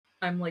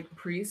I'm like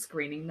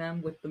pre-screening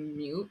them with the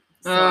mute,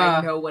 so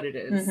I know what it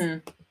is. Mm-hmm.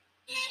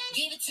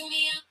 Give it to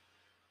me.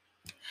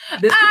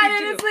 This I could be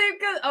didn't too. sleep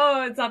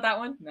because it's not that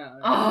one. No.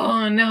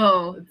 Oh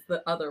no, It's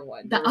the other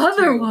one. the There was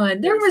other two.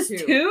 one. There was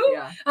two.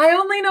 Yeah. I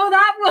only know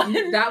that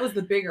one. That was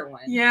the bigger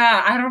one.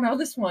 Yeah, I don't know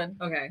this one.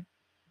 Okay.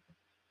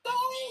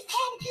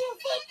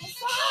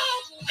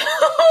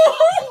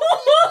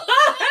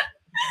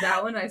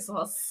 That one I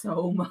saw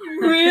so much.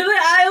 Really?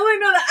 I only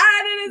know that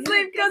I didn't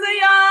sleep because of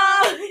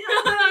y'all.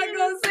 Y'all not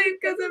gonna sleep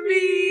because of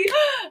me.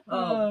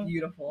 Oh,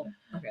 beautiful.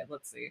 Okay,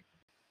 let's see.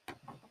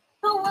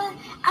 You know what?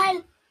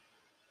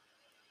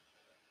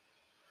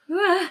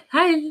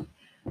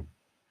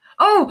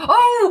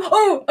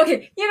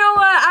 Okay. You know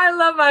what? I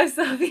love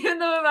myself, even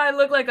though if I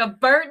look like a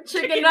burnt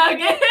chicken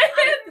nugget.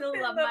 I still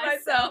love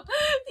myself.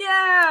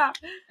 Yeah.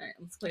 All right,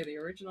 let's play the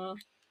original.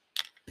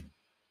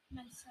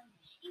 Myself.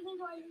 Even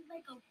though I look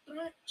like a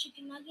burnt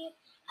chicken nugget,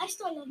 I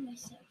still love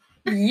myself.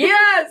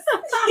 Yes.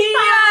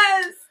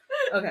 Yes.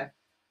 Okay.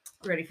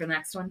 Ready for the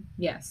next one?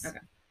 Yes. Okay.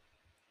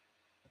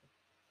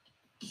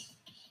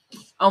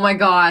 Oh my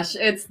gosh,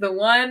 it's the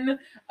one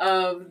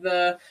of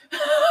the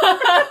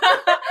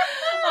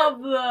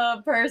of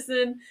the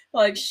person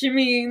like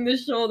shimmying the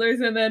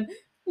shoulders and then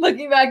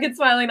looking back and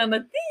smiling on the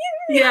thing.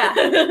 Yeah.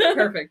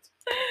 Perfect.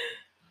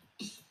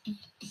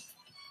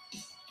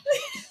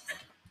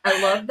 I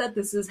love that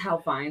this is how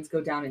vines go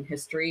down in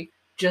history.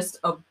 Just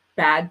a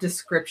bad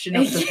description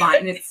of the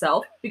vine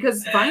itself,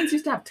 because vines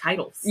used to have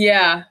titles.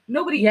 Yeah.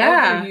 Nobody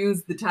Yeah. ever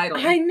used the title.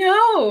 I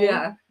know.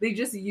 Yeah. They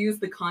just used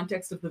the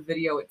context of the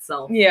video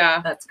itself. Yeah.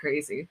 That's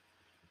crazy.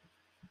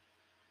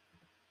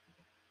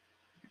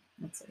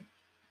 Let's see.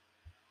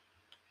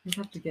 We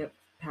have to get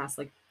past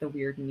like the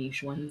weird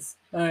niche ones.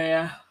 Oh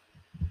yeah.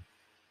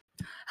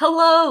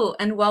 Hello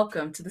and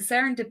welcome to the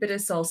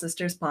Serendipitous Soul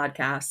Sisters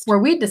podcast, Where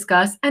we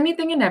discuss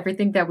anything and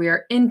everything that we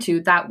are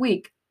into that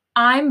week.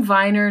 I'm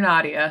Viner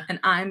Nadia. and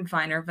I'm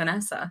Viner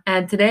Vanessa,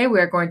 And today we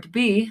are going to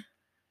be,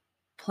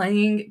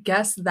 playing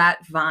Guess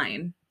That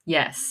Vine.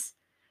 yes.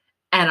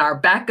 And our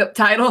backup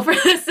title for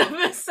this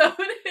episode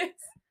is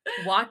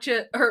Watch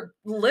it or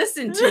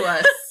listen to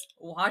us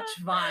watch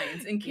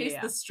vines in case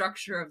Yeah. the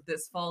structure of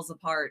this falls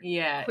apart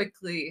Yeah.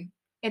 quickly.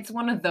 It's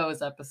one of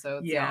those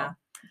episodes. Yeah. Y'all.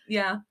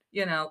 Yeah.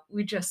 You know,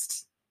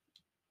 it's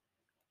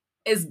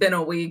been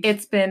a week.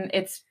 It's been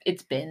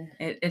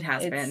It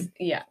has been.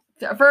 Yeah.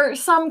 For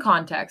some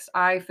context,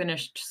 I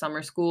finished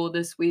summer school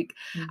this week.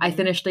 I Mhm.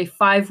 finished a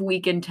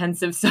 5-week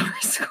intensive summer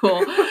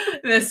school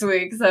this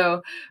week.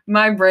 So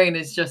my brain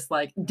is just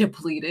like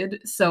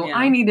depleted. So Yeah.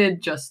 I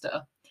needed just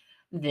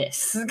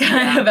this kind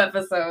Yeah. of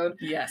episode.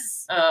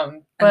 Yes. But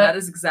And that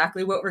is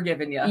exactly what we're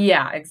giving you.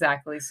 yeah,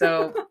 exactly.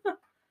 So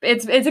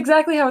it's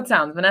exactly how it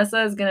sounds.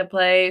 Vanessa is gonna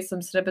play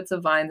some snippets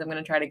of vines. I'm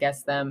gonna try to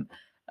guess them.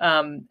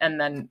 And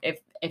then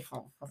if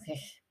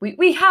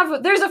we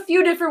have, there's a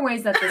few different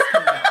ways that this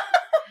can go.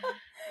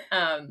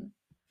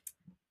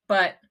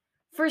 But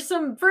for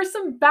some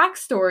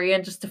backstory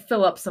and just to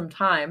fill up some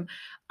time,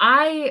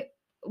 I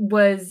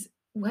was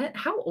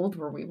how old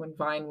were we when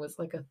Vine was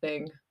like a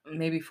thing?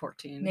 Maybe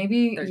 14.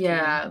 Maybe 13.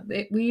 yeah.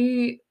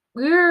 We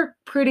were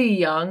pretty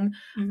young.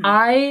 Mhm.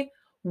 I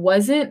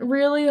wasn't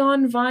really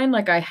on Vine.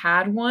 Like I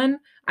had one.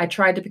 I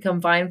tried to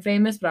become Vine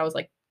famous, but I was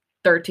like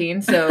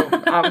 13. So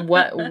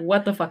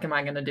what the fuck am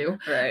I gonna do?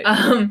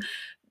 Right.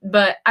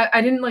 But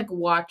I didn't like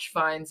watch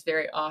Vines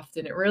very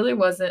often. It really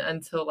wasn't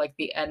until like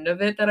the end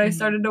of it that I Mhm.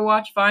 started to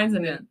watch Vines,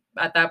 and Yeah.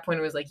 at that point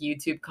it was like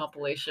YouTube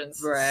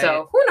compilations. Right.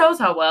 So who knows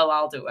how well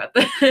I'll do at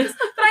this? But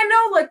I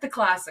know like the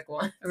classic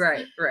ones.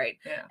 Right.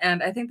 Yeah.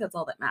 And I think that's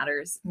all that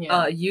matters.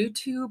 Yeah.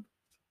 YouTube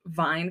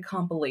Vine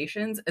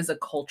compilations is a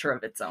culture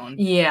of its own.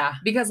 Yeah.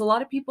 Because a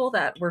lot of people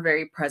that were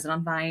very present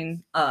on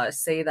Vine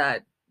say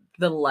that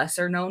the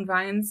lesser known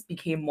Vines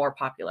became more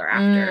popular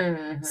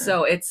after. Mhm.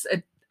 So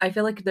I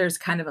feel like there's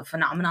kind of a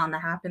phenomenon that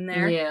happened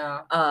there.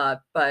 Yeah.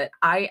 But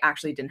I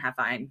actually didn't have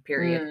Vine,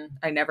 period. Mm.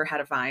 I never had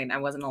a Vine. I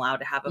wasn't allowed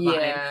to have a Vine.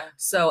 Yeah.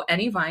 So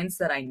any Vines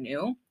that I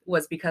knew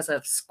was because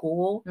of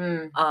school,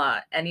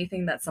 Mm.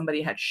 anything that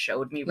somebody had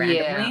showed me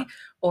randomly, Yeah.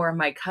 or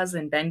my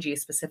cousin Benji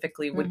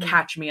specifically would Mhm.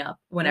 catch me up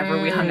whenever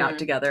we hung out Mm.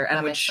 together and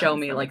That would makes show sense,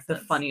 me that like makes the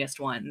sense. funniest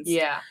ones.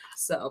 Yeah.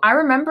 So I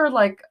remember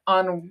like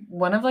on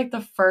one of like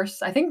the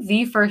first, I think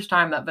the first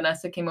time that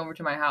Vanessa came over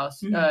to my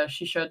house, Mhm.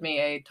 she showed me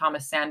a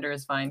Thomas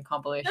Sanders Vine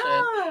compilation.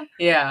 Ah!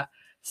 Yeah.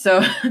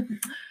 So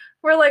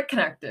we're like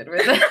connected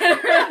with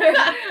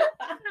it.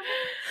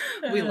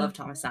 We love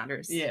Thomas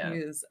Sanders. Yeah. He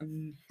is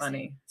amazing.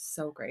 Funny.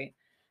 So great.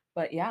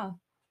 But yeah,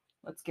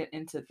 let's get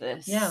into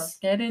this. Yeah, let's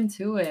get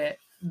into it.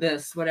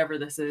 This, whatever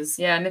this is.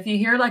 Yeah, and if you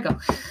hear like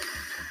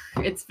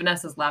it's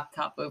Vanessa's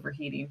laptop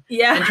overheating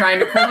Yeah. and trying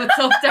to cool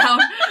itself down.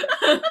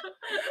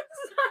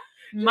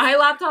 My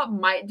laptop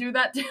might do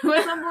that too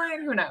at some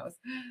point. Who knows?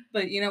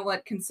 But you know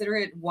what? Consider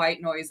it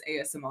white noise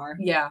ASMR.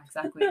 Yeah,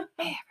 exactly. Hey,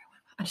 everyone.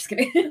 I'm just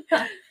kidding.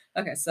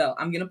 Okay, so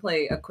I'm going to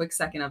play a quick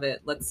second of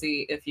it. Let's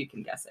see if you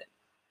can guess it.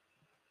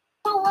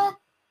 You know what?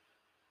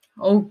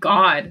 Oh,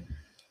 God.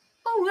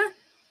 Oh,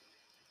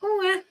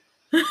 oh,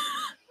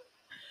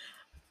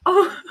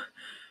 oh.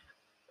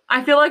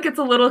 I feel like it's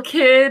a little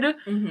kid.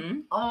 Mm-hmm.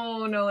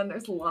 Oh no, and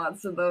there's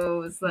lots of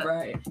those.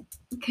 Right.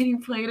 Can you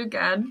play it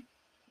again?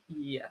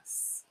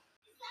 Yes.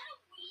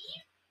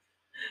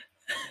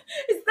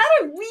 Is that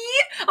a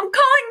weed? I'm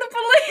calling the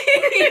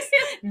police.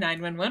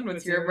 911,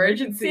 what's your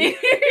emergency?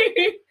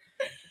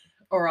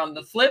 Or on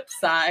the flip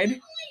side,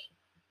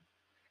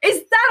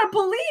 is that a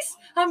police?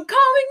 I'm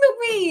calling the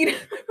weed.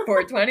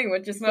 420,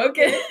 what you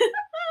smoking?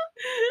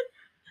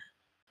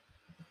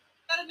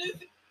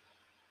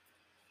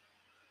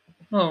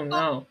 Oh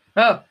no.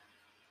 Oh.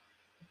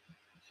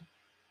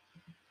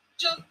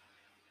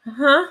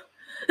 Huh?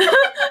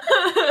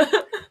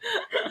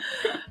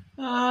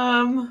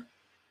 um.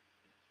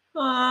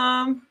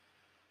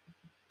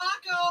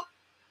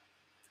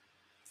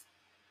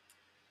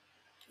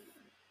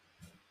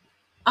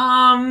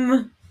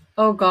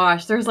 Oh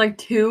gosh, there's like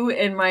two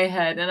in my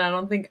head, and I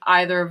don't think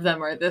either of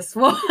them are this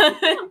one.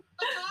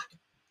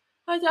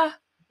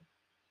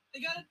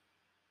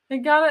 They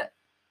got it.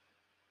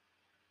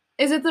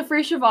 Is it the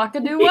Free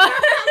Shavakadu one?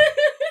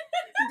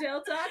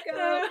 Del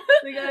Taco.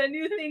 They got a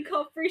new thing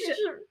called Free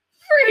Shavakadu.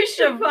 Free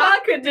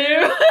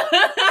Shavakadu.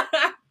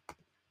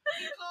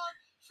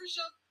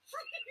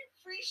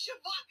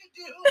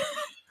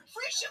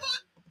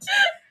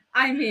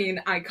 I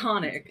mean,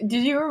 iconic.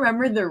 Did you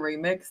remember the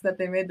remix that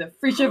they made? The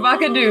Free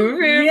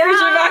Shavakadu. Yeah! Free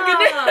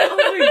Shavakadu.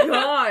 Oh my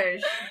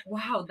gosh.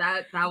 Wow,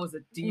 that was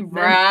a deep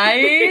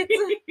Right?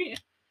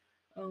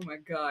 Oh my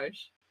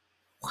gosh.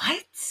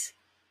 What?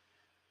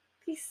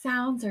 These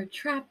sounds are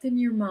trapped in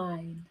your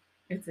mind.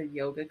 It's a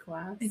yoga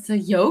class. It's a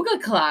yoga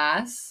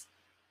class.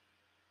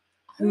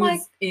 Oh my!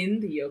 Who's in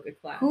the yoga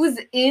class? Who's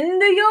in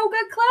the yoga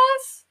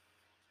class?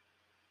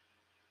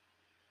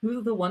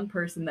 Who's the one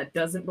person that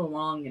doesn't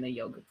belong in a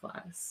yoga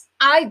class?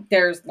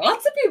 There's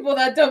lots of people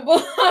that don't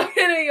belong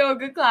in a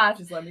yoga class.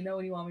 Just let me know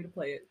when you want me to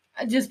play it.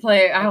 Just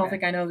play it. I don't Okay.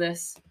 think I know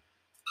this.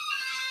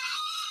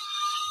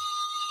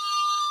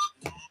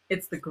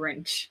 It's the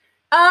Grinch.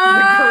 Oh!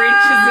 The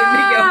Grinch is in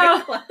the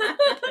yoga class.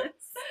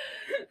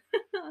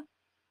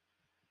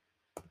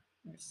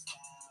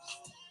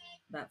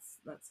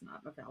 That's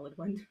not a valid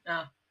one.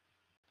 I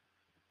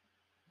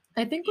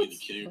think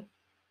what's...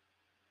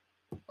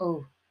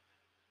 Oh.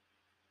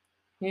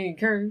 Hey,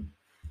 Kurt.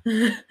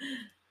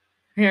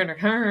 Here to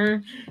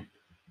her.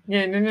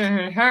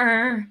 Yeah,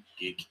 her.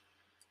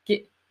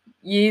 Get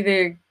you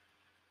either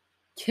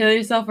kill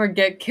yourself or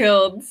get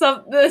killed.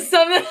 Something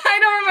I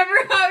don't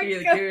remember how it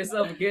Either goes. kill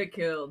yourself or get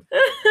killed.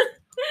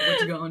 What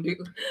you gonna do?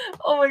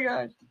 Oh my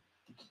gosh.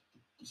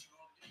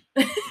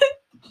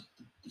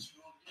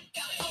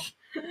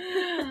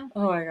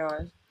 Oh my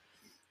gosh.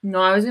 No,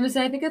 I was gonna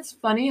say I think it's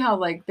funny how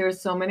like there's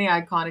so many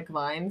iconic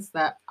vines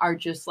that are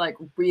just like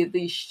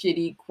really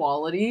shitty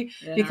quality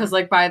because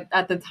like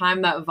at the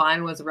time that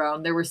Vine was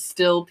around, there were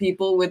still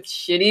people with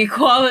shitty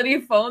quality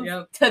phones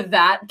to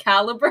that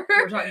caliber.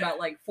 We're talking about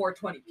like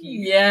 420p.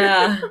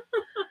 Yeah.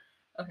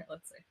 Okay,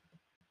 let's see.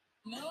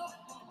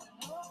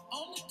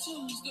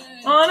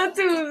 On a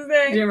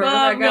Tuesday. Do you remember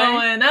that guy?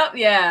 Going up,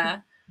 yeah.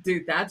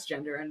 Dude, that's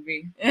gender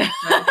envy.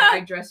 That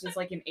guy dressed as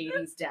like an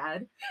 80s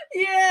dad.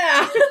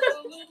 Yeah.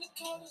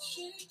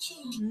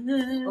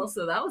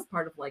 Also, that was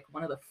part of like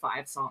one of the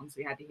 5 songs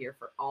we had to hear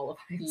for all of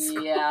high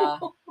school. Yeah.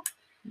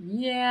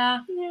 Yeah.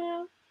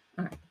 Yeah.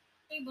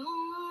 Hey,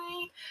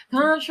 boy.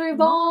 Country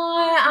boy,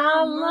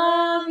 I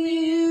love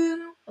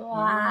you.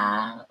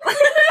 Wow. I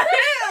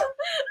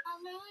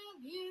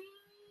love you.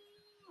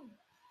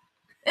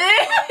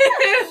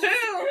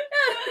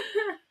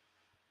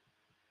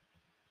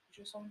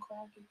 Just on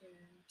crack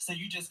again. So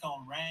you just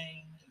gonna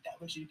rain? Is that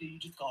what you do? You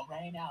just gonna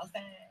rain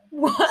outside?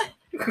 What?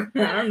 I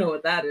don't know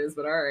what that is,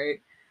 but all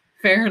right.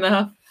 Fair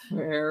enough.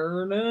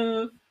 Fair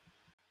enough.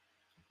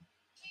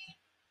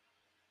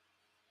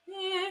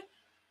 Yeah.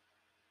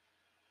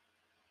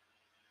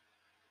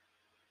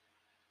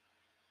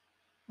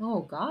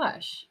 Oh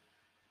gosh.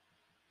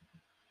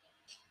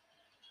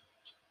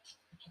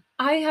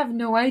 I have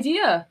no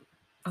idea.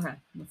 Okay,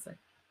 let's see.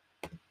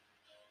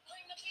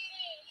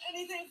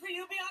 Anything for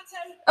you,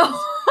 Beyonce?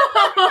 Oh,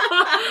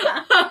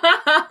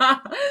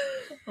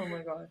 oh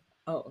my god.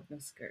 Oh,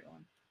 that's a scary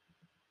one.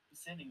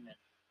 Sending them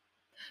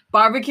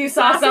Barbecue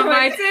sauce on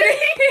my titties.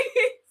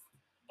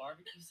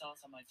 barbecue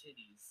sauce on my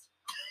titties.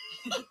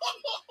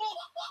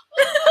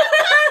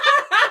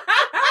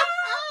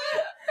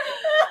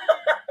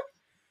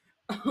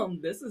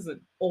 This is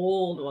an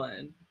old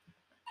one.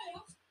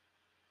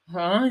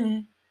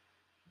 Huh?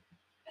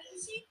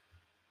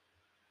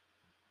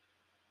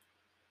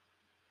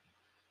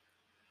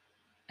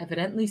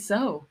 Evidently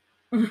so.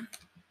 Hi,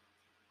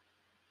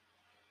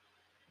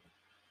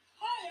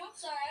 I'm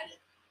sorry.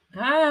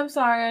 Hi, I'm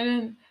sorry I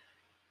didn't.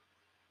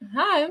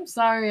 Hi, I'm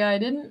sorry I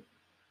didn't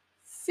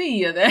see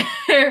you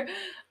there.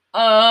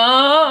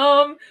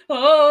 Oh,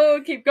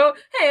 keep going.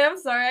 Hey, I'm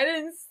sorry I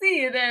didn't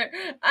see you there.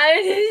 I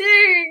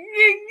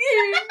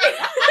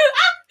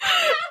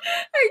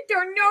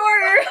don't know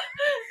her.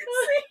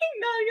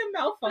 Not a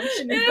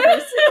malfunctioning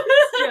person.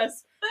 It's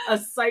just a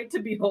sight to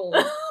behold.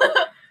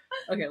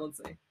 Okay, let's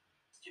see.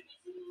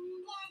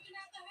 Blocking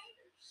out the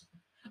haters.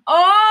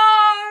 Oh!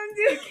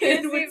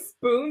 kid with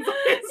spoons on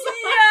his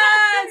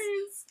Yes!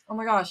 eyes. Oh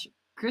my gosh,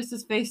 Chris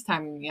is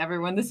FaceTiming me,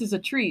 everyone. This is a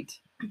treat.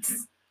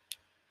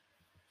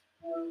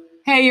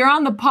 Hey, you're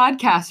on the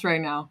podcast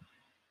right now.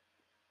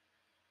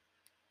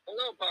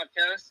 Hello,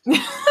 podcast.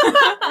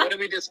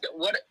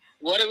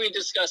 What are we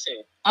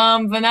discussing?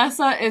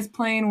 Vanessa is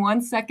playing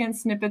 1 second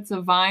snippets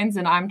of vines,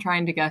 and I'm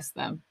trying to guess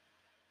them.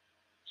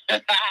 I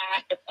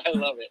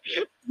love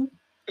it.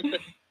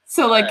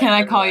 So, like, can I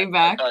Alright, call everyone, you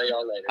back? I'll call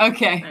y'all later.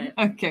 Okay.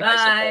 Alright. Okay. Bye.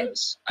 I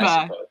suppose.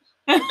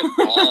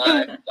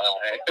 Bye.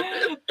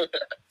 Bye.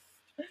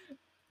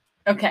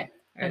 Okay.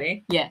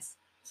 Ready? Yes.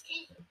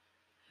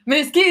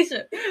 Miss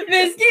Keisha.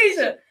 Miss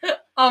Keisha.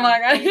 Oh my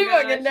God, Oh she my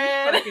fucking gosh,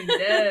 dead. she's fucking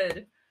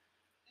dead.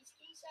 Miss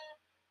Keisha.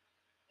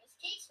 Miss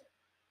Keisha.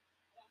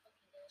 Not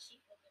fucking dead. She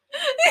fucking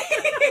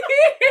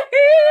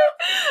dead.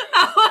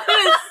 That one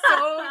is so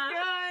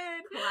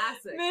good.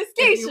 Classic. Miss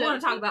If you Keisha. want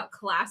to talk about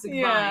classic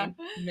Yeah. Vine,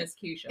 Miss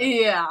Keisha.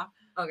 Yeah.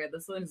 Okay,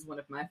 this one is one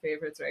of my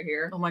favorites right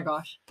here. Oh my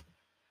gosh.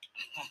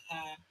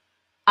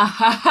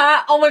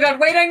 Ahaha. Oh my God,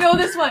 wait, I know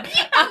this one.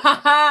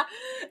 Ahaha.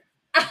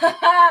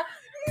 Ahaha.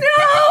 No!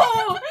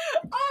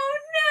 Oh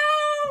no!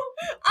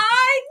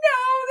 I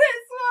know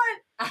this one.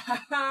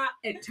 Ahaha.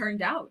 It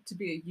turned out to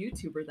be a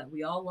YouTuber that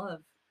we all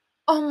love.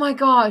 Oh my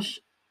gosh.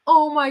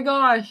 Oh my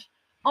gosh.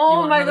 Oh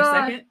want my another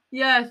gosh. second?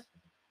 Yes.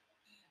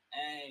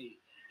 Hey,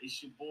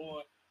 it's your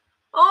boy.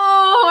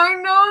 Oh, I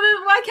know this.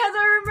 Why can't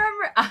I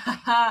remember?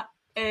 Ahaha.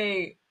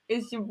 Hey,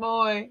 it's your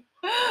boy.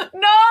 No,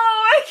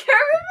 I can't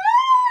remember.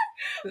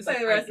 This Play the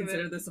I rest of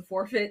consider it. this a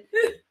forfeit.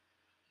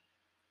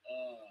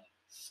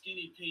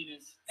 Skinny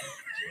penis.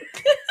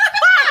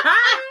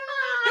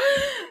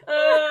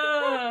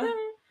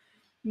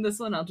 This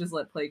one I'll just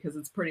let play because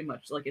it's pretty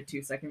much like a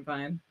 2-second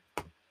Vine.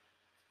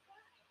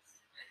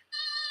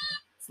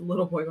 It's a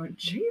little boy going,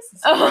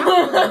 Jesus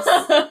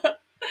Christ."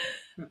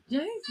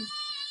 Jesus.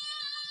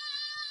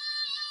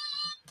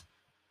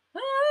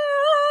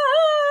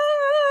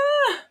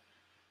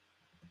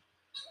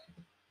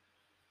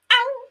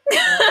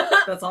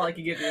 That's all I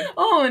can give you.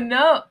 Oh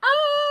no.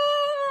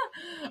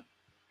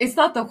 It's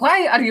not the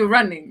why are you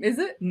running, is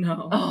it?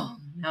 No. Oh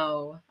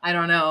no. I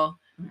don't know.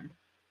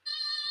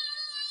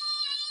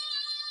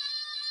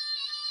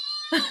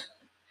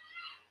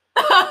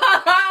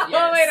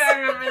 Oh wait, I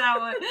remember that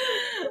one.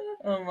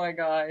 Oh my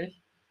gosh.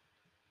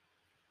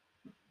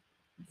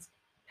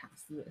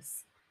 Pass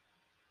this.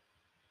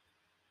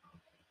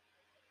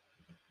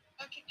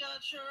 I can go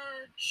to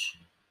church.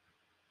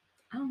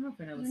 I don't know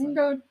if I know this You one.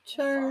 go Fuck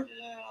church.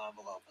 yeah,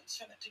 envelope and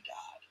send it to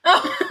God.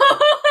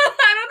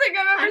 I don't think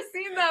I've ever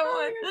seen that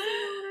one.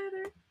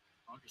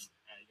 August,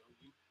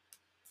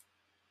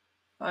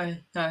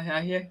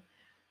 I hear.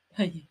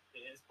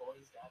 his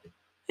boys got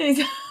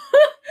it.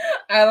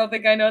 I don't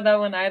think I know that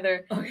one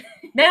either. Okay.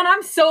 Man,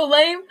 I'm so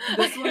lame.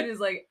 This one is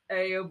like,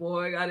 hey, your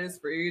boy got his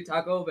free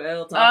Taco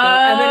Bell taco.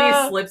 And then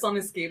he slips on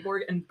his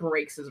skateboard and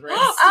breaks his wrist.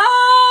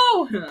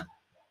 Oh!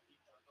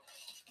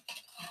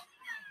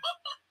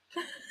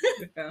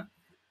 Yeah,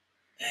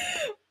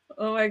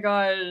 Oh my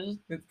gosh.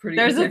 it's pretty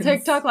There's a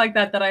intense. TikTok like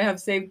that I have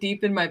saved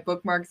deep in my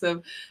bookmarks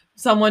of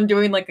someone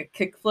doing like a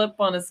kickflip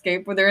on a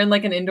skateboard. They're in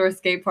like an indoor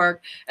skate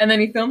park, and then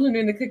he films him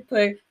doing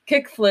the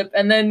kickflip,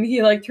 and then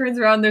he like turns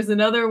around. There's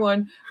another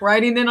one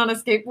riding in on a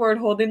skateboard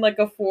holding like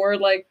a 4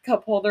 like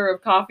cup holder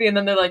of coffee, and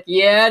then they're like,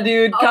 "Yeah,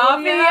 dude, Oh,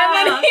 coffee," yeah.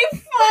 and then he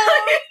falls,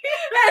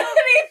 and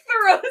then he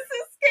throws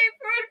his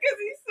skateboard because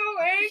he's so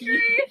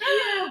angry.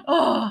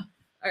 Oh,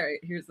 All right,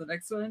 here's the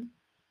next one.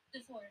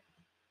 Before.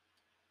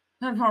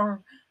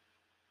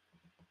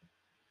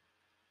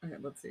 Okay,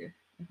 let's see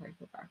if I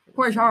go back. for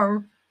Poor this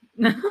charm.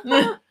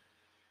 one.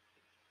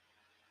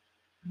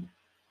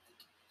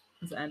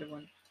 It's the end of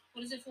one.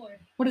 What is it for?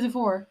 What is it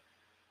for?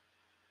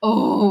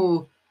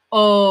 Oh,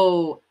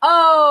 oh,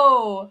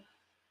 oh,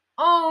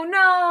 oh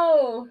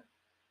no.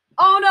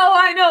 Oh no,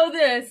 I know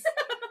this.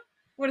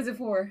 What is it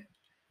for?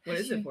 What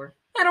is it for?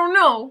 I don't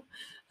know.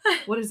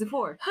 What is it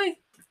for? I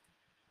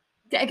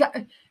got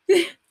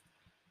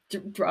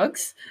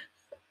drugs?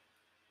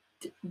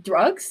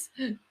 Drugs?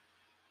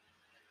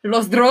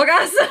 Los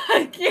drogas?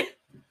 I can't.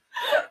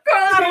 Girl,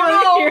 I don't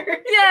know.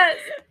 Here. Yes.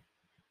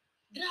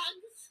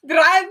 Drugs.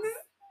 Drugs?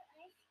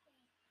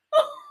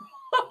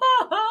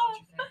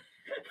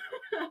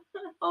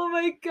 Oh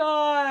my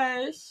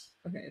gosh.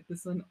 Okay,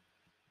 this one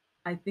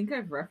I think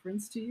I've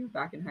referenced to you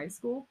back in high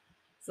school.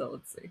 So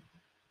let's see.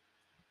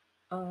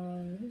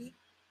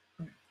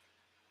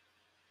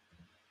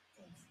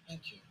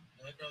 Thank you.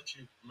 I got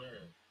you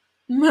myrrh.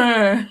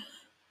 Myrrh.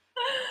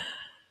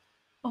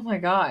 Oh my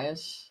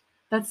gosh.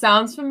 That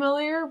sounds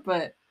familiar,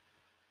 but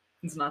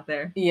It's not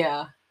there.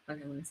 yeah.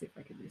 Okay, let me see if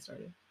I can restart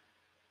it.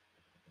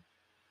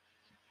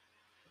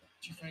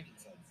 You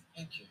frankincense.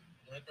 Thank you.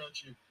 I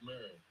got you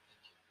myrrh.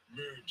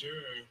 Murder.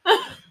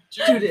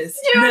 Judas. Judas!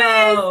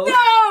 No.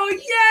 No!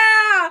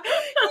 Yeah!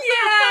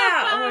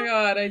 Yeah! Oh my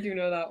god, I do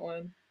know that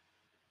one.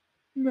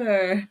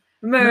 Murder.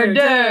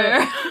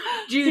 Murder.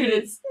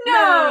 Judas.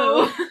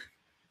 No. No!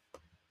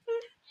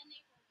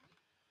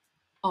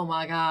 Oh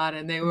my god,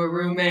 and they were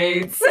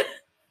roommates.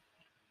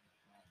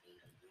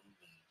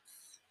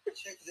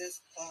 Check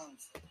this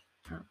bounce.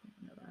 I don't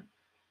know that.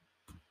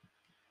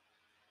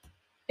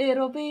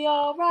 It'll be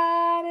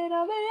alright,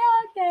 it'll be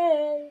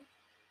okay.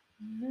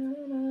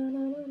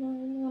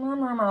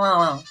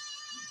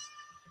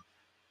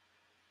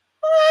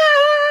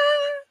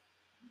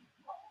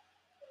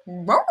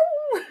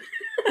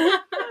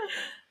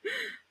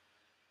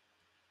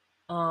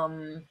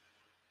 um,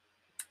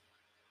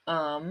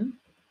 um,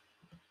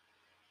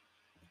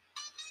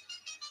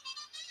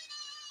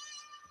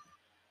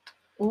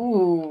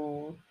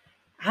 ooh,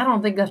 I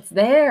don't think that's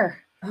there.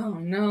 Oh Oh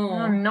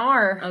no.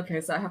 no. Okay,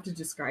 so I have to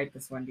describe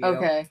this one to you.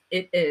 Okay.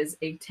 It is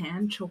a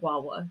tan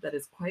chihuahua that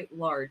is quite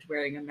large,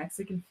 wearing a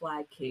Mexican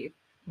flag cape,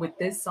 with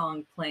this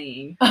song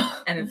playing,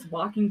 and it's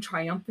walking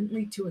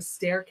triumphantly to a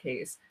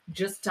staircase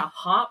just to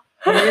hop,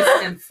 miss,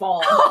 and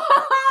fall.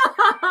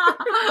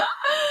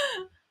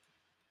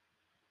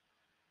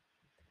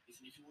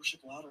 If you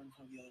worship louder in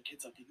front of the other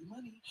kids, I'll give you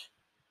money.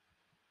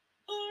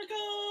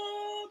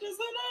 Oh God, is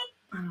that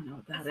I don't know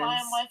what that Fine,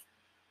 is. wife.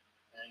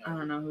 I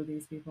don't know who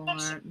these people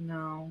are.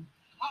 No.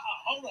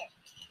 Hold up.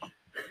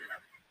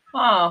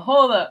 Oh,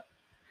 hold up.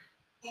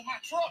 For my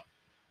truck.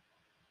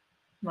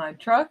 My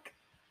truck?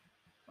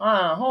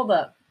 Hold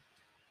up.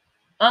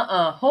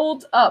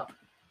 Hold up.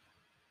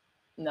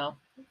 No.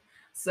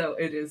 So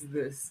it is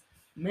this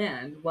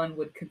man, one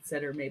would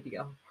consider maybe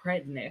a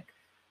redneck,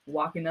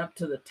 walking up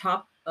to the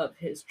top of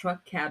his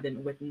truck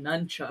cabin with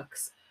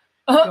nunchucks,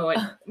 going,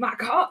 my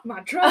car,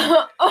 my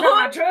truck,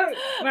 my truck,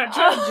 my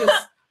truck,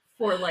 just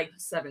for like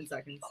 7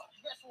 seconds.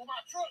 That's for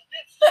my truck,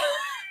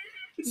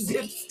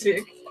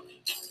 Dipstick.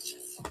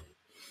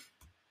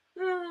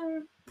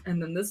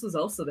 And then this was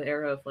also the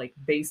era of like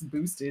bass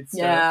boosted stuff.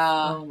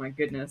 Yeah. Oh my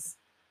goodness.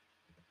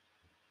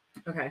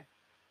 Okay.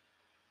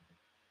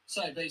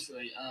 So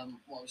basically,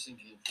 what I was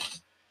thinking of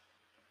was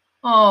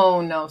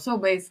Oh no. So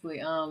basically,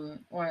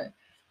 what?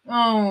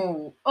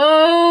 Oh,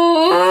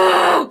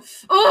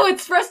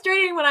 it's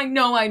frustrating when I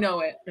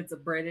know it. It's a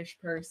British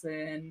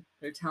person.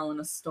 They're telling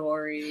a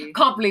story.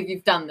 Can't believe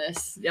you've done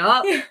this.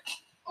 Yup.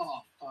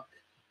 oh fuck.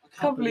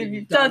 I Can't believe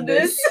you've done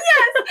this.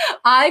 Yes.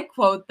 I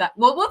quote that.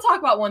 Well, we'll talk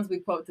about ones we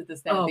quote to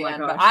this day at Oh the my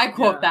end, but gosh, I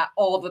quote yeah. that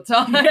all the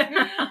time. Hey,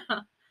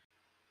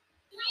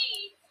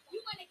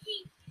 you wanna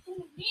keep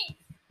doing this?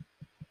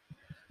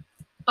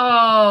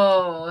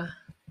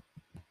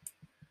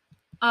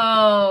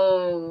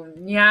 Oh,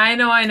 yeah,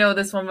 I know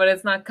this one, but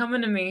it's not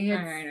coming to me. It's,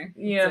 Alright, let's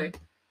yeah. see. Look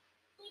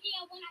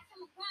here, when I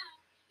come around,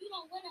 you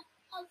don't wanna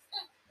post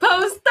up.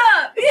 Post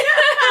up.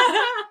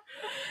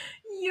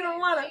 You don't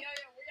wanna. Where y'all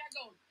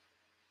going?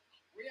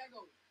 Where y'all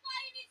going? Why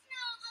you need to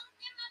know I'm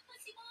in my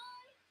pussy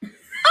boy?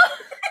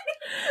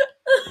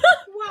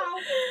 Wow.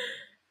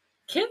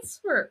 Kids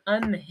were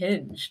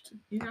unhinged,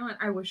 You know what?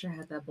 I wish I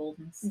had that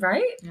boldness.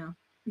 right? Yeah.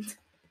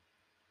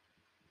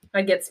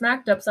 I'd get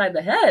smacked upside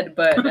the head,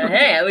 but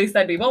hey, at least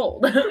I'd be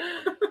bold.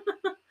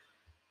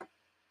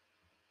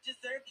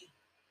 Just turkey.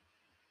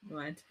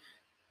 What?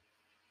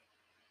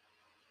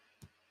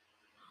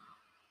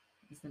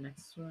 What's the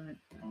next one?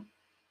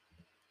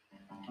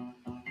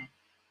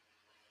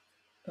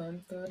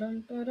 Dun, dun,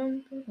 dun,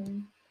 dun,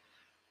 dun,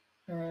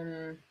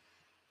 dun.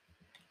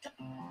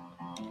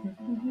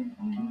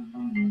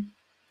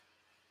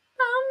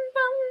 Bum,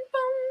 bum,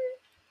 bum.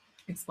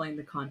 Explain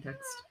the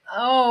context.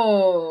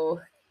 Oh,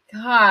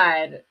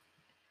 God.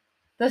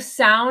 The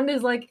sound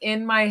is like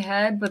in my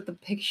head, but the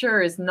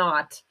picture is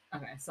not.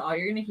 Okay, so all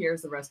you're gonna hear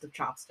is the rest of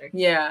Chopsticks.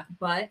 Yeah.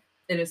 But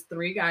it is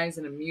 3 guys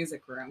in a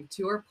music room.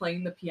 2 are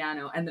playing the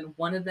piano, and then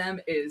one of them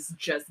is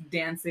just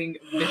dancing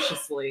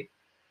viciously.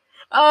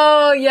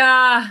 Oh,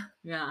 yeah.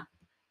 Yeah.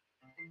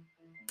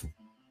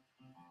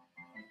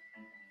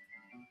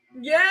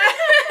 Yes.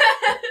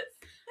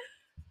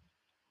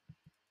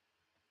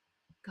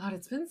 God,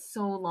 it's been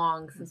so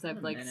long since been I've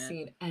a like minute.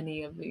 seen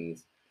any of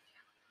these.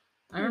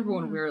 I remember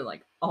when we were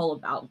like all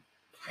about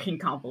fucking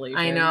compilations.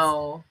 I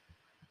know.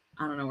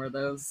 I don't know where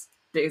those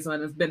days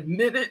went. It's been a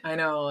minute. I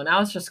know. Now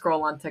it's just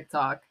scroll on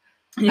TikTok.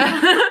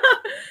 Yeah.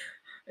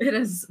 It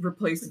has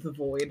replaced the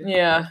void.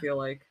 Yeah. I feel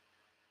like.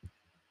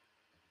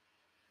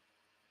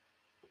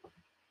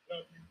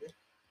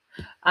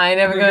 I ain't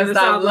never We're gonna gonna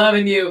stop stop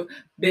loving you,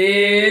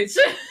 bitch.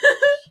 I ain't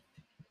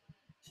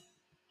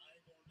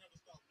gonna never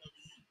stop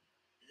loving you,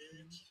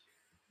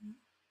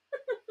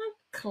 bitch.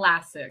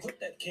 Classic. Put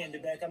that candy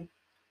back.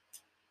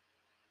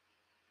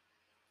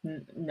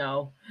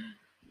 No.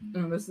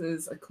 And this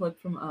is a clip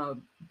from a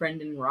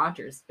Brendan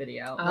Rodgers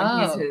video when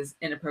he's Oh. his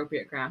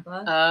inappropriate grandpa.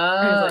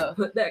 And he's like, Oh.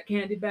 put that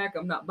candy back.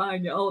 I'm not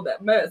buying you all of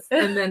that mess.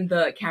 And then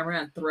the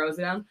cameraman throws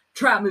it down.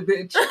 Try me,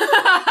 bitch.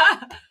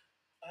 I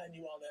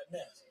knew all that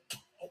mess.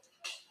 Oh,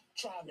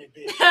 try me,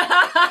 bitch.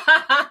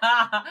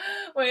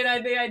 Wait,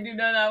 I think I do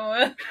know that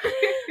one.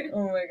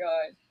 Oh my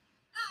god.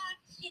 Ah,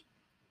 shit.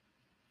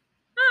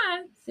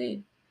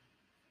 See.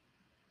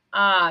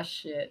 Ah,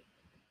 shit.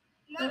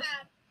 My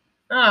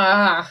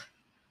Ah.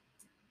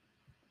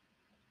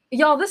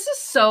 Y'all, this is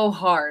so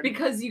hard.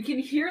 Because you can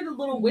hear the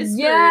little whispers in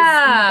the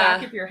Yeah.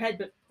 back of your head,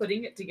 but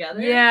putting it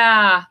together.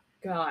 Yeah.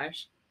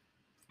 Gosh.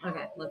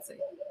 Okay, let's see. Did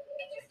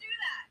you do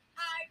that?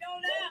 I don't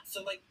know. So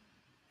and like,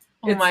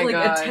 Oh It's my like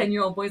god. a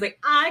 10-year-old boy's like,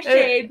 I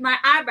shaved my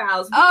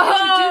eyebrows. Why did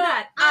you do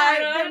that? I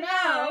don't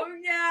know.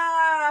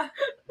 Yeah.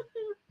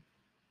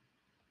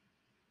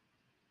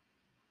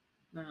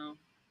 No.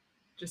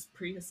 Just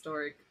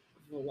prehistoric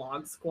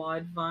Vlog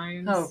Squad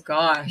vines. Oh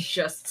gosh.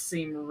 Just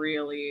seem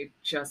really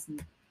just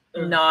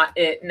ugh, Not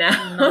it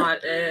now.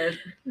 not it.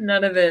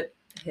 None of it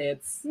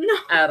hits No.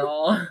 at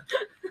all.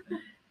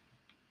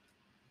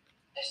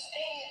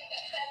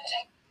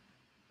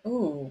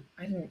 Ooh,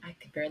 I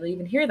could barely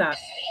even hear that.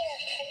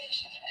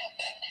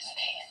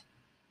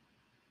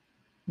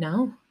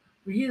 No,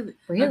 Really?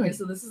 really. Okay,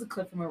 so this is a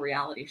clip from a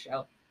reality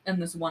show. And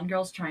this one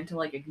girl's trying to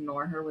like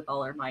ignore her with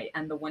all her might,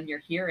 and the one you're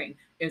hearing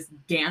is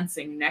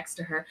dancing next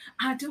to her.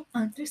 I don't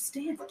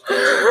understand.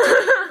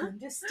 I don't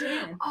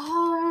understand.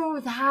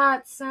 Oh,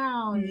 that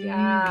sound. Mm.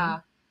 Yeah.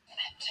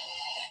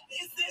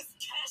 is this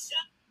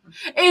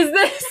Kesha? Is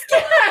this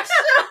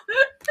Kesha?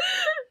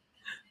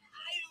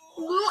 I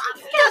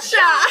love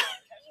Kesha.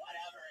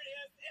 Whatever it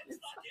is, it's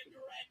fucking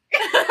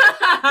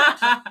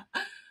great.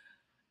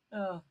 Oh.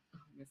 Oh, I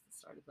missed the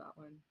start of that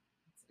one.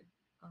 Let's see.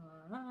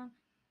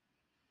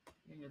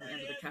 You hear the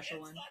end of the Kesha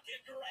one.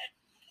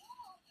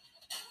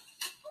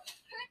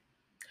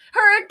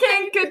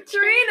 Hurricane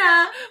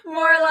Katrina,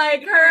 more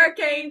like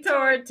Hurricane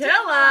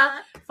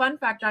Tortilla. Fun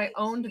fact: I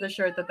owned the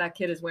shirt that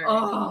kid is wearing.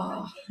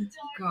 Oh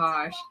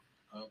gosh.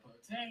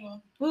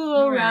 Flew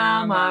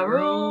around my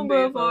room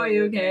before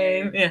you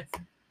came. Yeah.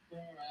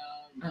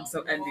 I'm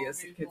so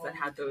envious of kids that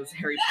had those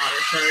Harry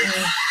Potter shirts.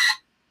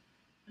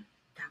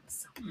 That was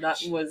so That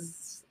much.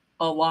 was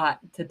a lot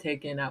to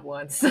take in at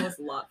once. That was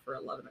a lot for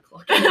 11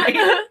 o'clock at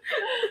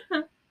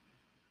night.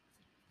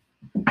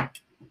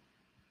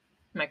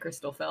 My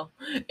crystal fell.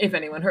 If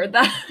anyone heard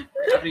that.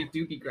 Gravity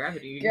doobie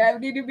gravity.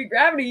 Gravity doobie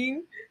gravity.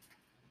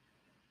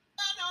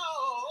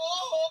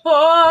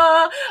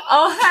 Oh,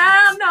 oh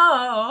hell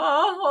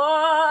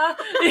no.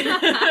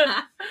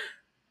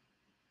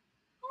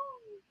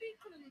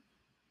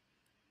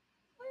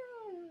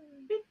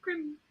 Big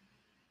crim.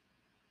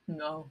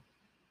 No.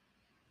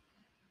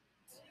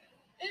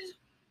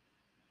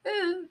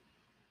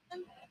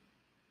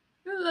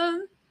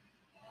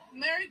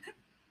 Merry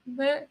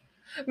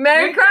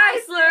Mary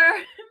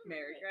Chrysler.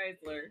 Mary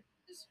Chrysler.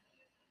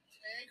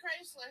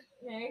 Chrysler.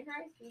 Mary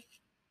Chrysler.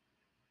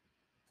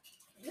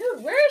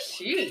 Dude, where is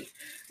she?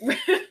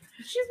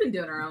 She's been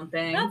doing her own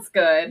thing. That's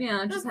good.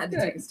 Yeah, just That's had to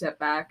good. take a step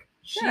back.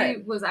 She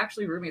Good. was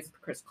actually roommates with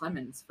Chris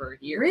Clemens for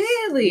years.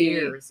 Really?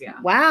 Years, yeah.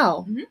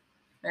 Wow. Mhm.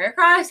 Mary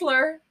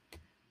Chrysler.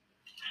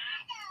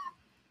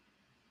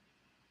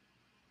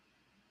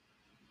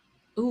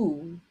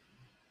 Ooh.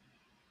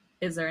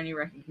 Is there any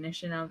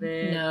recognition of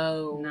it?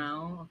 No.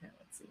 No? Okay,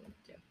 let's see what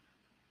we do.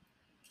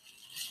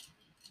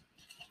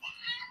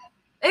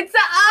 It's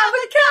an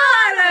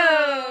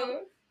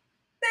avocado.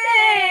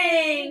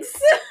 Thanks.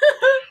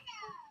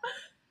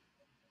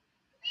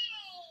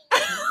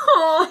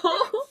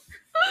 Oh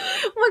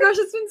my gosh,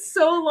 it's been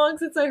so long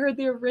since I heard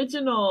the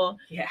original.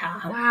 Yeah.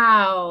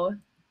 Wow.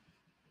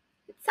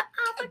 It's an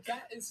avocado.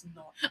 That is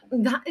not.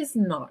 That is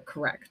not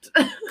correct.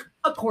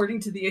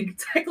 According to the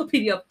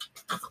encyclopedia.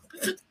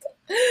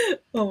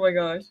 Oh my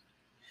gosh.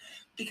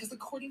 Because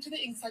according to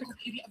the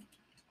encyclopedia of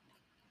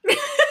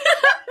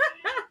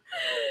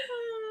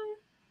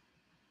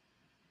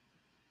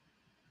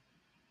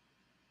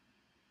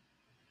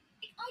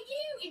Are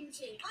you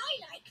into?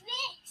 I like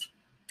this.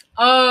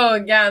 Oh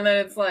yeah, and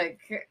then it's like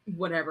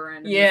Whatever.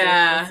 And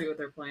Yeah. Let's see what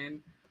they're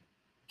playing.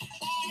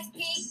 Ass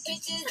big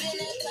bitches in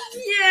a cup.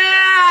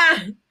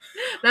 yeah.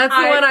 That's the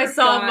I one I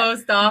saw forgot.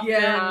 most often.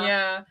 Yeah.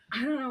 Yeah.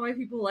 I don't know why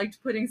people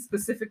liked putting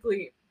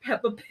specifically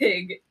Peppa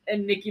Pig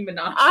and Nicki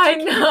Minaj. I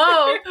together.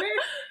 know.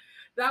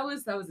 that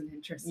was an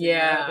interesting.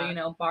 Yeah. But, you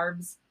know,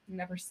 Barb's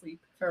never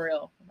sleep. For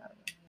real.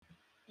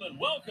 and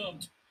welcome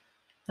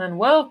And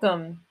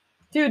welcome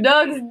to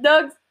Doug's.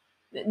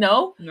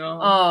 No? No.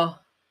 Oh.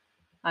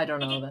 I don't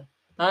know that.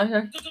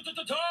 Okay. to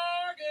Target.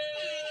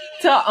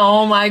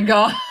 Oh my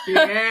god.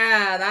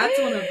 Yeah, that's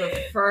one of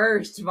the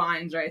first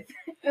vines right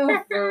there.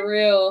 Oh, for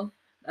real.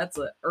 That's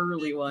an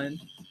early one.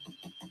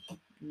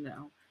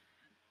 No.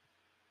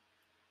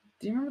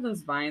 Do you remember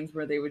those vines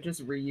where they would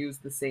just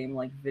reuse the same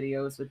like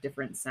videos with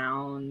different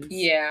sounds?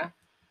 Yeah.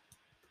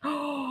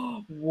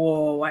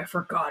 Whoa, I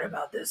forgot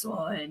about this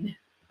one.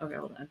 Okay,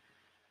 hold on.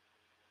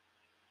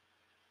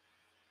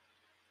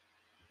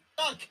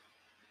 Duck.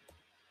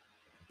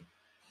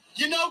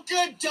 You know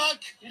good, Duck.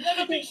 You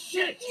never be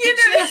shit. You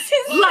know, this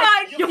is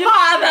Like your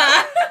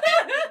father.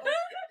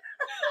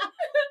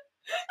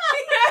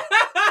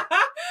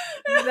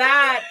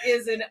 That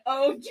is an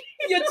OG.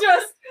 You're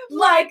just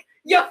like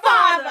your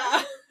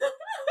father.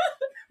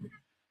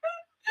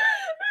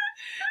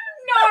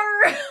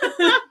 No.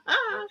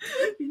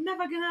 You're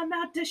never gonna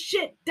amount to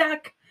shit,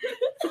 Duck.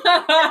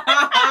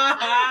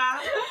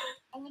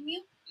 Olemu?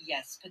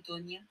 Yes,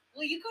 Petunia.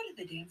 Will you go to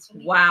the dance with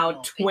me? Wow, No,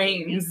 Petunia,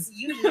 twains.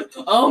 you need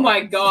to- Oh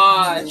my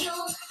god.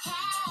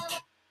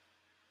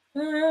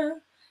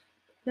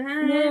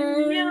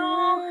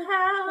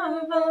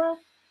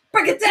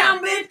 Break it down,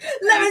 bitch.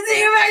 Let me see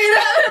you break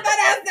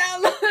it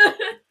down.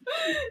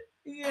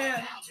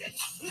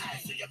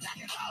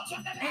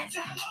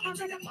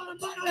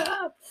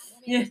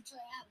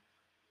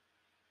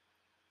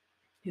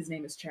 His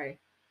name is Trey.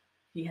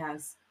 He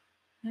has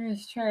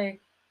There's Trey.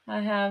 I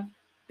have.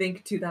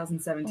 think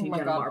 2017 Oh my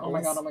Jenna god! Marbles. Oh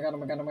my god! Oh my god! Oh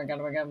my god! Oh my god!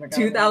 Oh my god! Oh my god!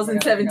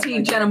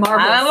 2017 Jenna I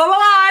Marbles.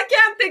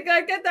 can't think.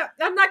 I get that.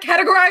 I'm not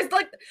categorized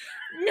like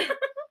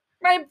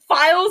my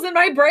files in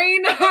my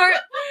brain are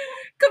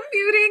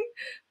computing.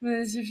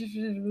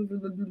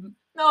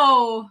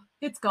 No,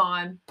 it's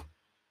gone.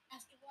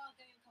 After all,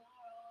 then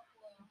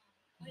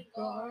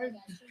tomorrow,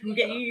 well,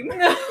 Game.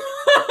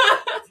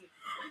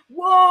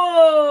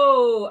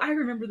 Whoa! I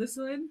remember this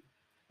one.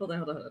 Hold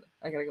on.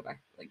 I gotta go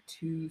back like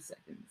 2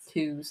 seconds.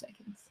 2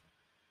 seconds.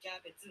 キャ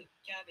ベツ、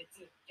キャベ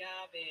ツ、キャ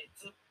ベ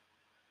ツ。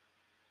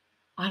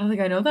 I don't think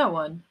I know that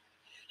one.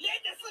 レ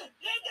タス、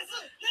レ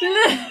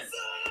タス、レタス。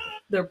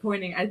 They're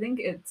pointing. I think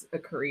it's a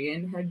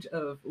Korean hedge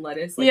of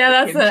lettuce. Yeah,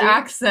 the that's the kimchi.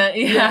 accent.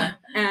 Yeah.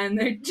 And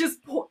they're just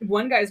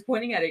one guy's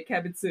pointing at it,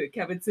 kabitsu,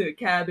 kabitsu,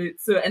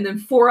 kabitsu, and then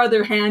 4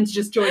 other hands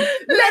just join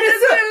lettuce,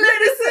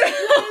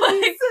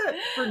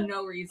 for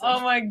no reason. Oh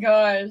my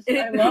gosh, I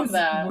It love was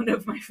that. One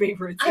of my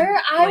favorites. I, in,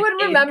 I like, would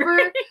eighth remember.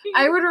 grade.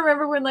 I would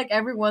remember when, like,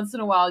 every once in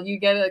a while, you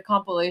get a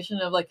compilation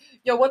of like,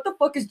 "Yo, what the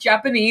fuck is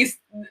Japanese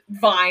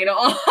Vine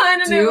on?"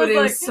 And Dude, it was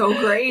like, so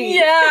great.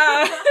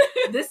 yeah,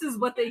 This is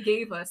what they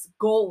gave us.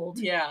 Gold.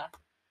 yeah.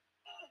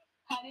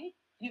 Honey,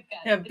 you've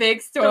got A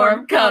big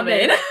storm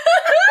coming.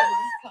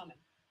 coming.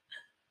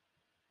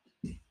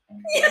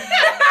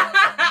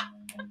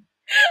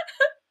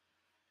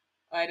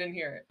 I didn't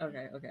hear it.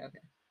 Okay.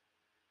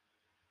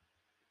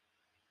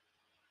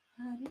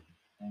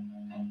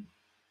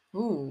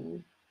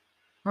 Ooh.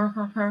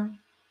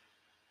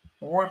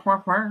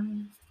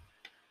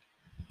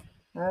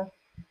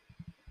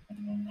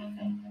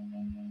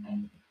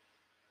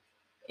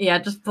 Yeah,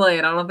 just play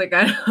it. I don't think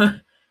I know.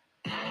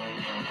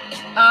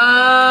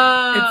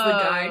 It's the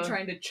guy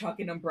trying to chuck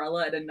an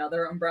umbrella at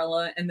another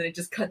umbrella, and then it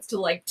just cuts to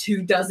like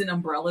 24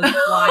 umbrellas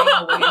flying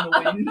away in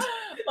the wind.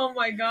 Oh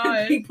my And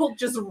god. people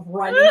just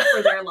running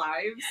for their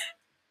lives.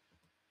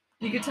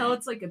 You could tell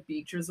it's like a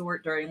beach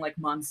resort during like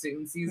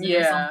monsoon season or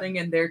Yeah. something,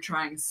 and they're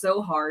trying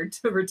so hard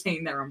to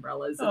retain their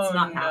umbrellas. It's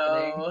not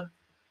happening.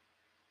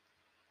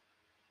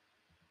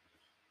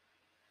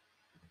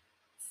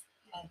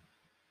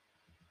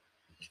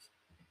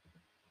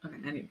 Okay,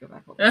 I need to go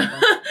back. Hold on.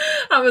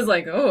 I was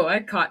like, oh, I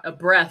caught a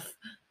breath.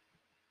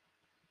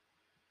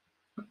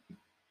 No,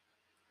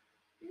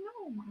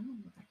 I don't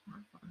know that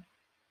far.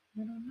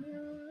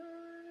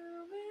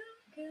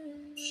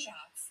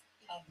 Shots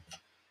of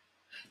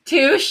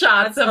 2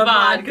 shots of Of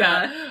vodka.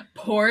 vodka.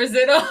 Pours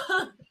it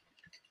on.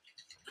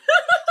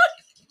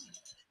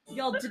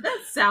 Y'all, did that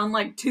sound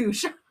like 2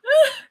 shots?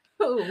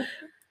 Oh.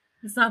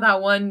 It's not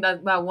that one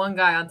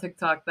guy on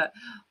TikTok that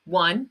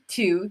 1,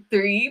 2,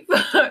 3,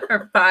 4,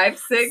 or 5,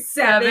 6,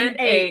 7,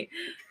 8.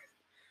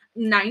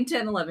 9,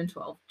 10, 11,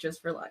 12,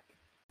 just for luck.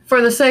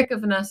 For the sake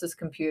of Vanessa's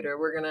computer,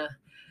 we're gonna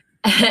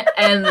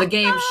end the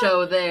game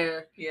show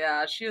there.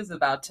 Yeah, she was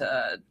about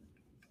to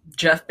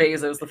Jeff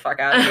Bezos the fuck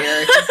out of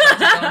here. She's about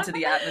to go into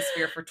the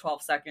atmosphere for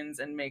 12 seconds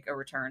and make a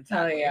return.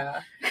 Hell sadly.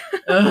 yeah.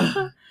 Ugh.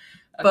 Okay.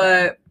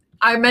 But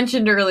I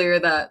mentioned earlier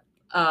that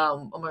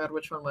oh my god,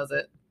 which one was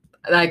it?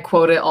 I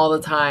quote it all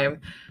the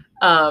time.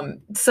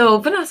 So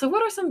Vanessa,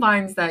 what are some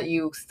vines that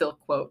you still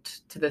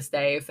quote to this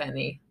day, if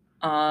any?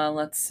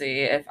 Let's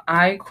see. If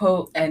I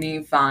quote any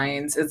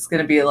vines, it's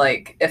gonna be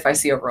like if I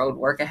see a road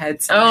work ahead.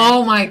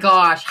 Oh my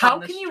gosh, how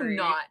on the can you street,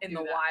 not in do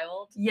the that?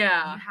 wild?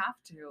 Yeah. You have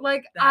to.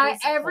 Like That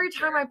is every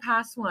time I culture.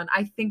 pass one,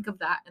 I think of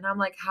that, and I'm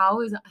like, how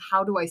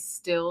do I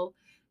still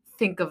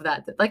think of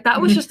that? Like that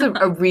was just a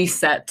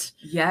reset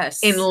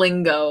Yes. in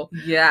lingo.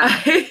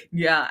 Yeah.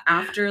 Yeah.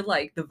 After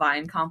like the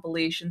Vine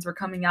compilations were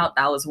coming out,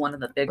 that was one of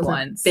the big Was a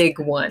ones. big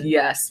one.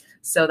 Yes.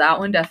 So that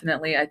one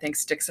definitely I think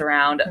sticks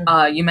around.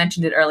 Mhm. You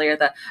mentioned it earlier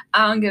that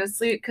I don't go to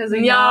sleep because of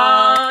Y'all,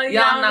 y'all. y'all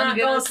Y'all not not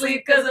gonna gonna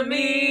sleep because of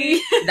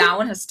me. That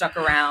one has stuck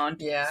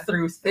around Yeah.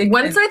 through thick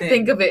Once and I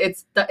think thin. of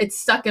it, it's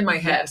stuck in my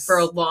head Yes. for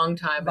a long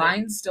time.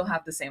 Vines still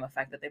have the same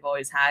effect that they've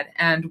always had.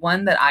 And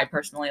one that I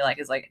personally like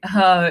is like,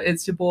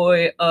 it's your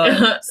boy,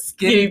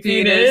 skinny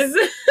penis.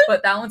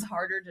 But that one's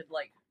harder to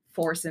like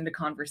force into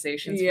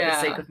conversations for the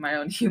Yeah. sake of my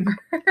own humor.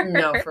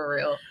 No, for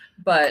real.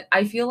 But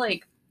I feel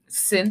like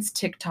since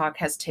TikTok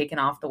has taken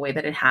off the way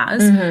that it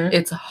has, Mhm.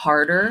 it's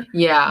harder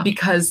Yeah.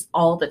 because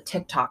all the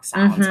TikTok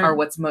sounds Mhm. are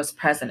what's most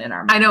present in our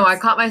minds. I know. I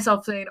caught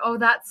myself saying, "Oh,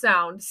 that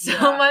sound," so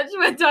Yeah. much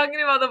when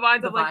talking about the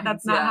vines. The I'm like, vines,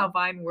 that's not yeah. how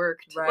Vine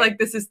worked. Right. Like,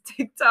 this is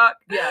TikTok.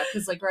 Yeah,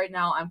 because like right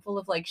now I'm full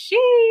of like sheesh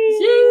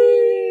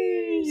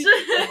Sheesh.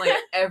 and like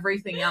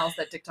everything else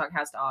that TikTok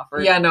has to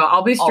offer. Yeah, no,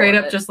 I'll be all straight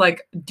of up it. just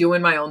like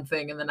doing my own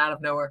thing, and then out of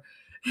nowhere,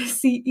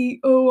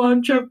 CEO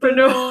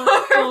entrepreneur.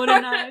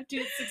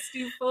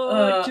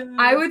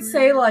 I would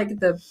say like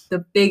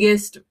the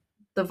biggest,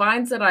 the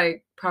vines that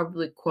I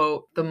probably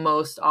quote the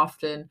most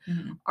often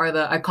Mhm. are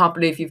the "I can't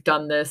believe you've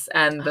done this"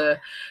 and the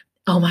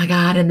 "Oh my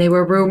god," and they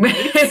were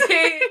roommates.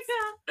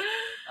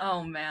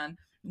 Oh man.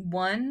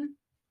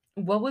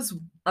 What was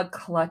a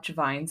clutch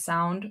Vine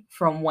sound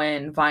from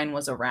when Vine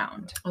was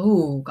around?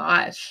 Oh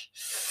gosh.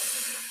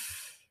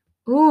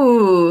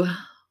 Ooh.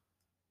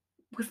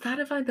 Was that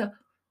if I the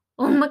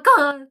oh my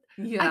god,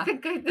 I Yeah.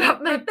 think I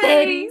dropped my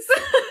pennies.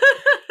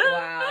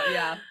 Wow.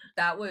 Yeah.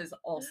 That was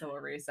also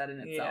a reset in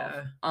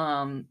itself.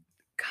 Yeah.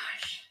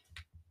 Gosh.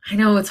 I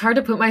know it's hard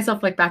to put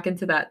myself like back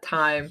into that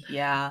time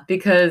Yeah.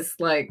 because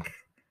I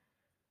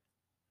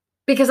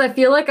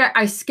feel like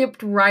I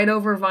skipped right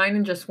over Vine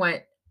and just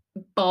went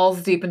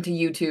balls deep into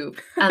YouTube,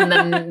 and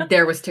then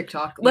there was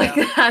TikTok. Like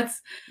Yeah.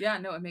 that's Yeah.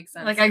 No, it makes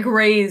sense. like I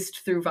grazed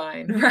through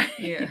Vine. Right.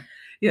 Yeah.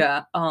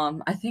 Yeah.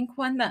 I think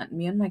one that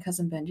me and my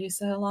cousin Benji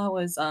said a lot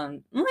was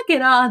look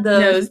at all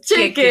those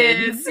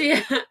chickens.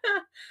 Yeah.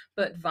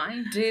 But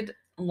Vine did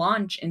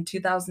launch in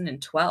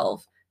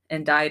 2012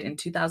 and died in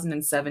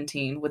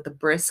 2017 with a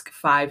brisk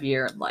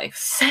 5-year life.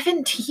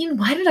 17?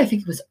 Why did I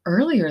think it was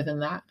earlier than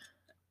that?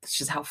 It's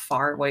just how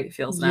far away it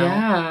feels now.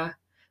 Yeah.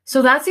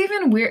 So that's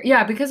even weird.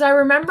 Yeah, because I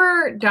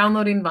remember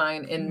downloading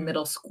Vine in Mhm.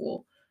 middle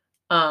school.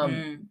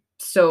 Mm.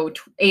 So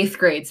 8th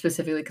grade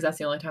specifically, because that's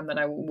the only time that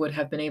I would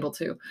have been able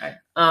to. Right.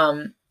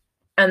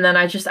 And then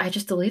I just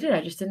deleted it.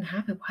 I just didn't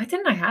have it. Why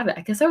didn't I have it?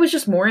 I guess I was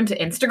just more into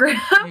Instagram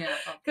Yeah.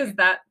 because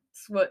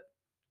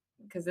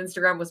because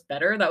Instagram was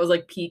better. That was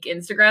like peak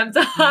Instagram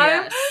time.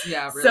 Yes.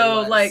 Yeah. It really so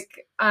was.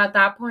 like at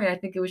that point, I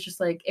think it was just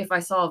like if I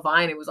saw a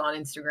Vine, it was on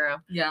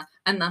Instagram. Yeah.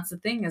 And that's the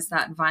thing is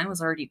that Vine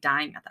was already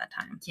dying at that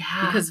time.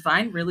 Yeah. Because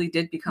Vine really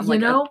did become You like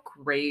know? a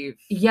grave.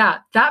 Yeah,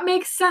 that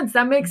makes sense.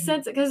 That makes Mhm.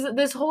 sense because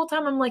this whole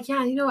time I'm like,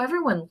 yeah,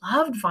 everyone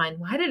loved Vine.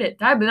 Why did it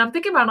die? But I'm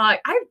thinking about it,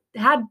 like I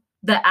had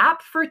the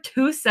app for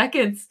 2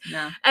 seconds,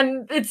 Yeah.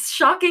 and it's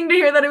shocking to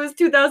hear that it was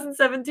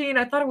 2017.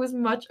 I thought it was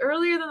much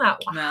earlier than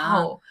that. No.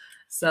 Wow.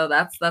 So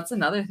that's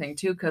another thing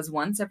too, because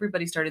once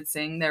everybody started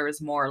seeing there was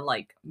more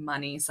like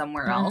money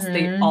somewhere else,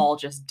 they Mhm. all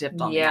just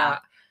dipped on the Yeah.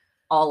 app.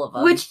 All of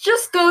them. Which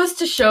just goes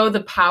to show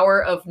the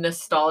power of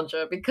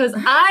nostalgia because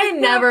I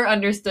never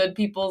understood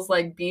people's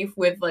like beef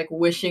with like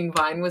wishing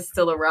Vine was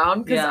still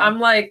around because Yeah. I'm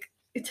like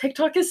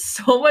TikTok is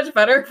so much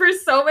better for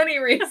so many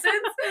reasons.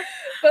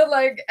 But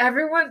like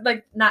everyone,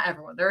 like not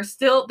everyone, there's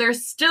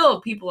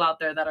still people out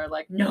there that are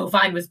like, no,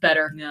 Vine was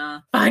better. yeah.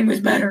 Vine was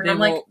better. And They I'm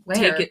like, will where?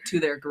 take it to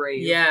their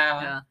grave.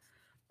 Yeah. Yeah.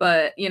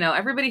 But,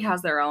 everybody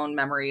has their own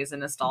memories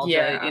and nostalgia.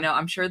 Yeah.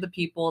 I'm sure the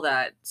people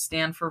that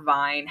stand for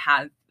Vine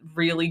had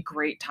really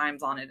great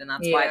times on it, and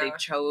that's why they Yeah.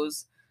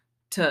 chose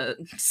to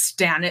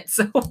stan it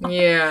so much.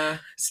 Yeah.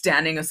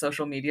 Standing a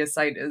social media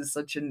site is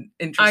such an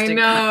I interesting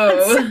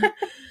know. concept.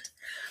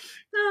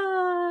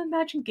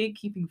 Imagine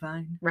gatekeeping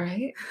Vine.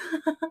 Right?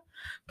 But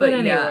But yeah,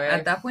 anyway.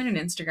 at that point in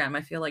Instagram,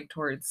 I feel like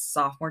towards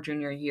sophomore,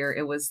 junior year,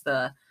 it was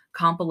the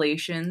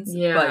compilations,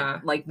 Yeah.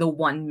 but like the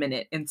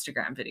 1-minute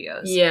Instagram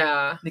videos.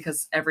 Yeah.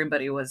 Because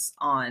everybody was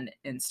on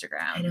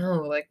Instagram. I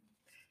know, like,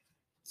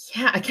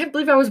 yeah, I can't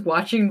believe I was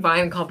watching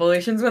Vine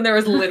compilations when there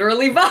was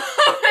literally Vine.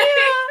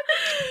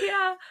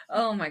 Yeah.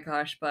 Oh my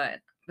gosh. But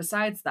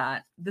besides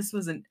that, this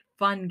was a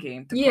fun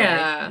game to play.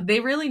 Yeah. They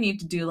really need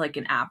to do like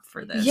an app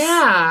for this.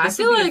 Yeah, This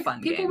I would feel be a like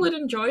fun people game. would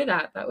enjoy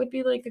that. That would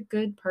be like a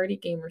good party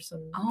game or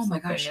something. Oh my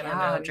gosh, I don't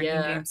yeah. know. Drinking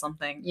yeah. game,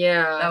 something.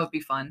 Yeah. That would be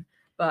fun.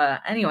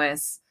 But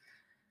anyways,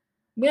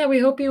 Yeah, we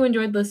hope you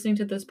enjoyed listening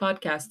to this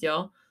podcast,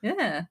 y'all.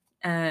 yeah.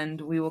 And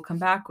we will come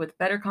back with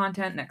better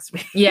content next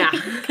week. Yeah.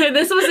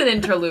 This was an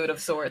interlude of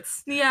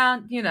sorts.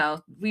 Yeah,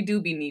 we do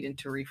be needing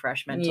to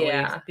refresh mentally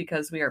Yeah.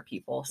 because we are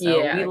people.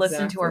 So Yeah, we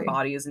listen to our exactly.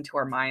 bodies and to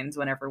our minds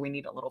whenever we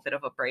need a little bit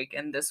of a break.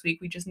 And this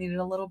week we just needed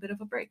a little bit of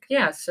a break.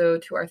 Yeah, so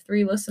to our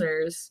 3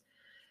 listeners,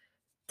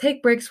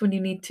 take breaks when you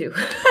need to.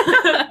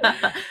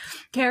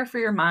 Care for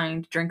your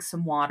mind, drink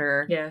some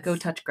water, Yes. go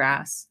touch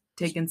grass,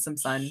 take in some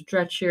sun.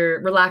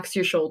 Relax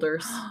your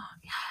shoulders.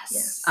 Yes.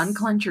 Yes.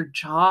 Unclench your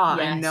jaw.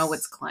 I know Yes.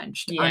 it's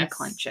clenched. Yes.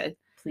 Unclench it.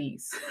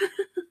 Please.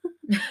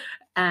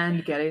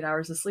 And get 8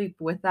 hours of sleep.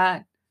 With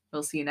that,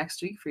 we'll see you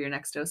next week for your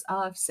next dose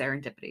of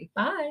serendipity.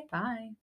 Bye. Bye.